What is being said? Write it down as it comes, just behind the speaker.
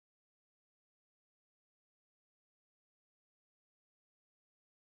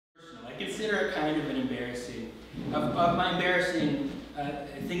consider it kind of an embarrassing, of my embarrassing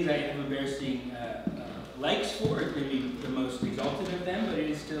things I have embarrassing likes for. It's maybe the most exalted of them, but it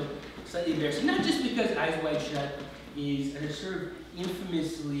is still slightly embarrassing. Not just because Eyes Wide Shut is a sort of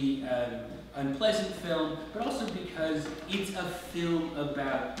infamously unpleasant film, but also because it's a film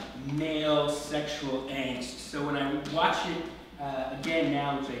about male sexual angst. So when I watch it again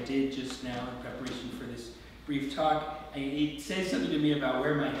now, which I did just now in preparation for this brief talk, it says something to me about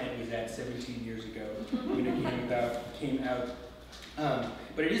where my head was at 17 years ago when it came out.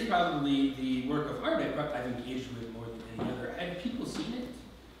 But it is probably the work of art I've engaged with more than any other. Have people seen it?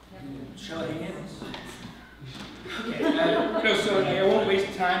 Show of hands. Okay, so I won't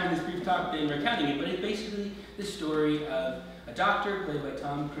waste time in this brief talk in recounting it, but it's basically the story of a doctor played by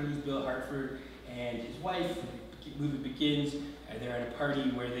Tom Cruise, Bill Hartford, and his wife. The movie begins. They're at a party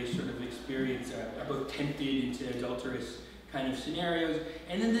where they sort of experience, are both tempted into adulterous kind of scenarios.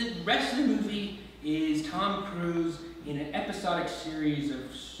 And then the rest of the movie is Tom Cruise in an episodic series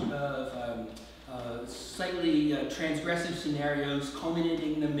of slightly transgressive scenarios,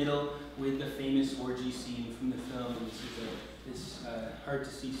 culminating in the middle with the famous orgy scene from the film. This hard to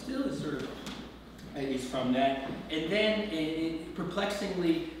see still is sort of is from that. And then,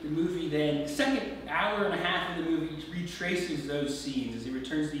 perplexingly, the movie then, the second hour and a half of the movie retraces those scenes as he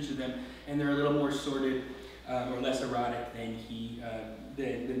returns to each of them, and they're a little more sordid or less erotic than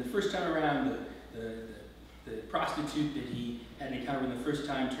than the first time around. The prostitute that he had an encounter with the first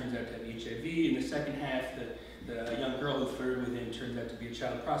time turns out to have HIV. In the second half, the young girl who flirted with him turns out to be a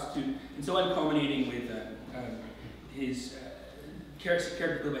child prostitute. And so on, culminating with his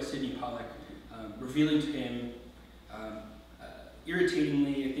character played by Sidney Pollack, revealing to him,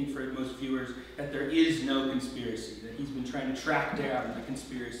 irritatingly, I think for most viewers, that there is no conspiracy, that he's been trying to track down the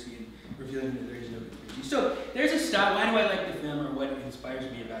conspiracy and revealing that there is no conspiracy. So there's a style. Why do I like the film, or what inspires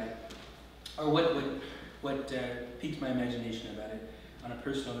me about it, or what piques my imagination about it on a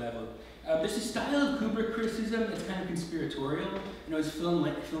personal level? There's a style of Kubrick criticism that's kind of conspiratorial. You know, his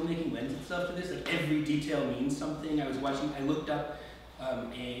filmmaking lends itself to this. Like every detail means something. I looked up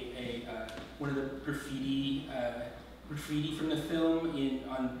one of the graffiti from the film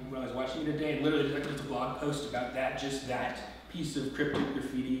when I was watching it today. And literally, there's a blog post about just that piece of cryptic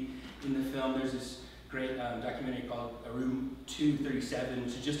graffiti in the film. There's this great documentary called Room 237,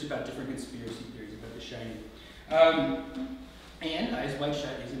 which is just about different conspiracy theories about The Shining. And Eyes Wide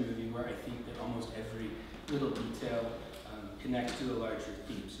Shut is a movie where I think that almost every little detail connects to a larger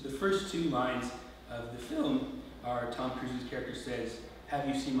theme. So the first two lines of the film are Tom Cruise's character says, "Have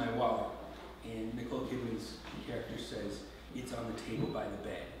you seen my wallet?" And Nicole Kidman's character says, "It's on the table by the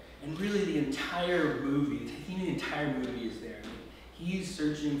bed." And really the entire movie, the theme of the entire movie is there. He's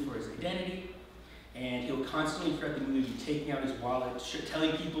searching for his identity, and he'll constantly throughout the movie be taking out his wallet,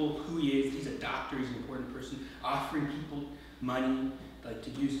 telling people who he is. He's a doctor, he's an important person, offering people money, like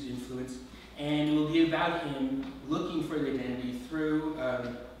to use his influence. And it will be about him looking for the identity through,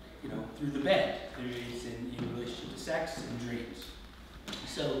 through the bed. There is in relationship to sex and dreams.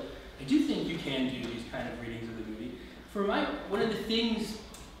 So I do think you can do these kind of readings of the movie. One of the things,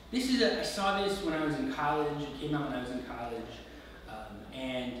 I saw this when I was in college. It came out when I was in college,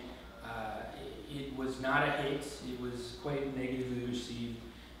 and it was not a hit. It was quite negatively received,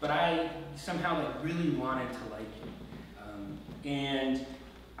 but I somehow really wanted to like it. And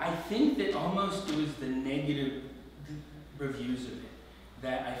I think that almost it was the negative reviews of it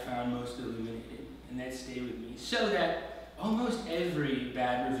that I found most illuminating, and that stayed with me. So that almost every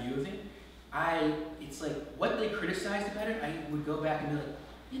bad review of it, it's like what they criticized about it, I would go back and be like,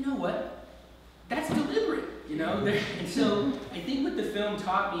 you know what? That's deliberate, you know? And so I think what the film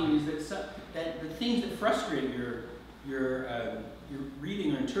taught me is that the things that frustrate your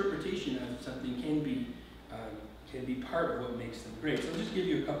reading or interpretation of something can be part of what makes them great. So I'll just give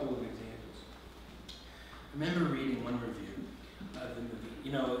you a couple of examples. I remember reading one review of the movie.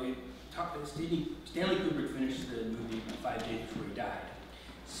 You know, Stanley Kubrick finished the movie 5 days before he died.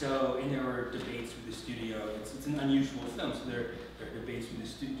 So, and there were debates with the studio. It's an unusual film, so there are debates with the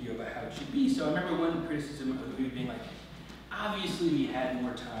studio about how it should be. So I remember one criticism of the movie being like, obviously we had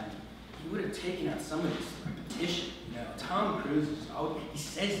more time. He would have taken out some of this repetition. You know, Tom Cruise he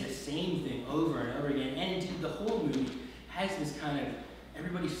says the same thing over and over again, and indeed the whole movie has this kind of,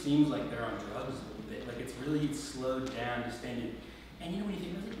 everybody seems like they're on drugs a little bit, like it's slowed down, distended. And you know, when you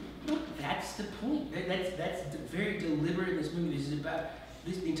think about it, you know, that's the point. That's very deliberate in this movie. This is about,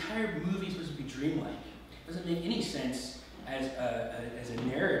 the entire movie is supposed to be dreamlike. It doesn't make any sense as a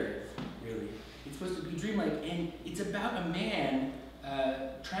narrative, really. It's supposed to be dreamlike, and it's about a man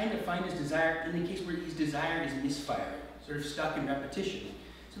trying to find his desire in the case where his desire is misfiring, sort of stuck in repetition.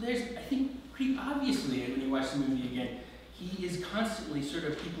 So there's, I think, pretty obviously, when you watch the movie again, he is constantly sort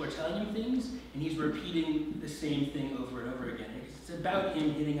of, people are telling him things, and he's repeating the same thing over and over again. It's about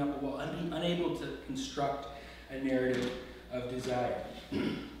him hitting up a wall, unable to construct a narrative of desire.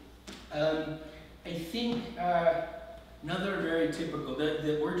 I think another very typical,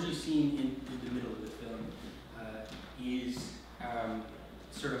 the orgy scene in the middle of the film is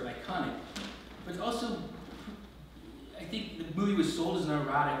sort of iconic, but also, I think the movie was sold as an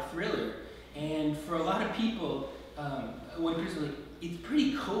erotic thriller, and for a lot of people, one person like, it's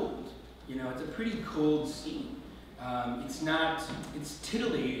pretty cold, you know, it's a pretty cold scene. It's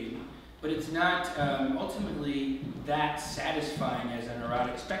titillating, but it's not ultimately that satisfying as an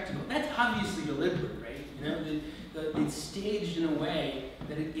erotic spectacle. That's obviously deliberate, right? You know, it's staged in a way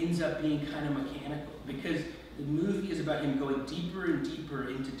that it ends up being kind of mechanical, because the movie is about him going deeper and deeper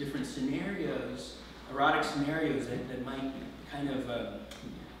into different scenarios, erotic scenarios that might kind of, I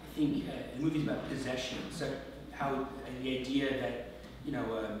think, the movie's about possession. So how the idea that, you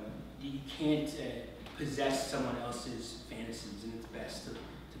know, you can't possess someone else's fantasies, and it's best to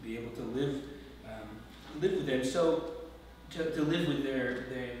be able to live with them. So to live with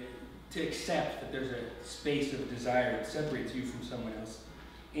to accept that there's a space of desire that separates you from someone else.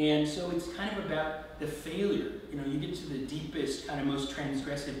 And so it's kind of about the failure. You know, you get to the deepest, kind of most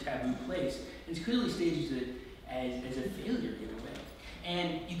transgressive, taboo place, and it's clearly stages it as a failure in a way.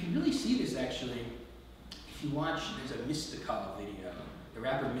 And you can really see this actually if you watch, there's a Mystical video, the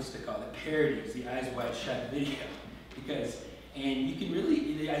rapper Mystical, that parodies the Eyes Wide Shut video. And you can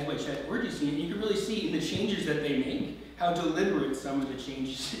really, the Eyes Wide Shut orgy scene, and you can really see in the changes that they make, how deliberate some of the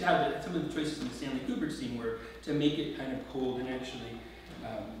changes, some of the choices in the Stanley Kubrick scene were to make it kind of cold and actually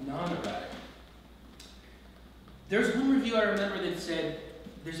non-erotic. There's one review I remember that said,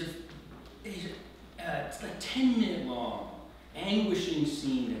 it's like 10-minute long, anguishing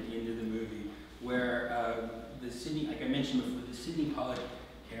scene at the end of the movie where the Sidney, like I mentioned before, the Sidney Pollack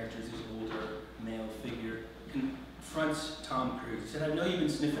character, this older male figure, confronts Tom Cruise. He said, I know you've been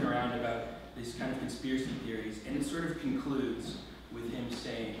sniffing around about this kind of conspiracy theories, and it sort of concludes with him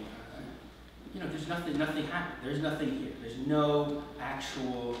saying, you know, there's nothing happened. There's nothing here. There's no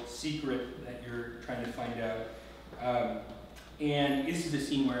actual secret that you're trying to find out. And this is a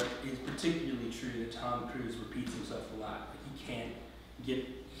scene where it's particularly true that Tom Cruise repeats himself a lot. He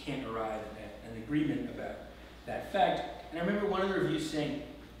can't arrive at an agreement about that fact. And I remember one of the reviews saying,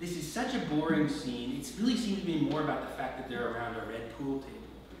 this is such a boring scene. It really seems to be more about the fact that they're around a red pool table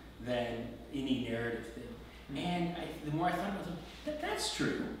than any narrative thing. And the more I thought about it, that's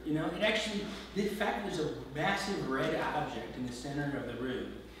true. You know, it actually, the fact that there's a massive red object in the center of the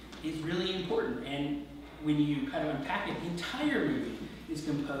room is really important. And when you kind of unpack it, the entire movie is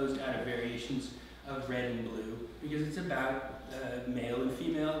composed out of variations of red and blue, because it's about male and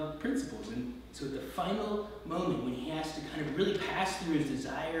female principles. And so at the final moment, when he has to kind of really pass through his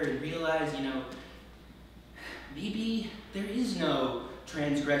desire and realize, you know, maybe there is no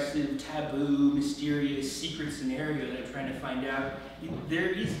transgressive, taboo, mysterious, secret scenario that I'm trying to find out. There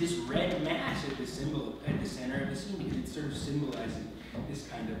is this red mass at the center of the scene, because it's sort of symbolizing this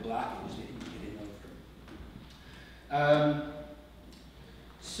kind of blockage that he can get over.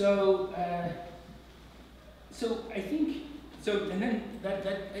 So I think, and then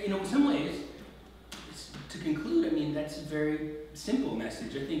that you know, in some ways, to conclude, I mean, that's a very simple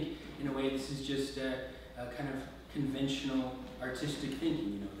message. I think, in a way, this is just a kind of conventional artistic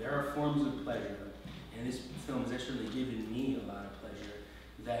thinking. You know, there are forms of pleasure, and this film has actually given me a lot of pleasure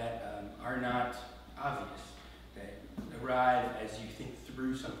that are not obvious, that arrive as you think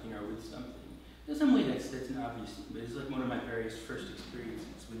through something or with something. In some way, that's an obvious thing, but it's like one of my various first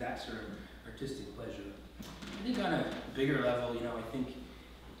experiences with that sort of artistic pleasure. I think on a bigger level, you know, I think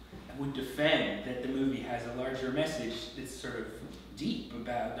I would defend that the movie has a larger message that's sort of deep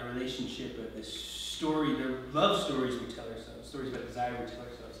about the relationship of this story, the love stories we tell ourselves, stories about desire we tell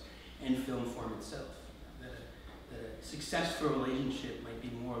ourselves, and film form itself. That a successful relationship might be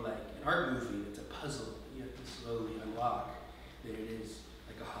more like an art movie that's a puzzle that you have to slowly unlock than it is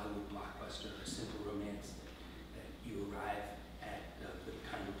like a Hollywood blockbuster or a simple romance that you arrive at the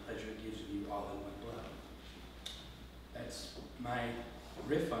kind of pleasure it gives you all in one blow. That's my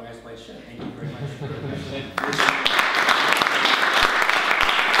riff on Eyes Wide Shut. Thank you very much for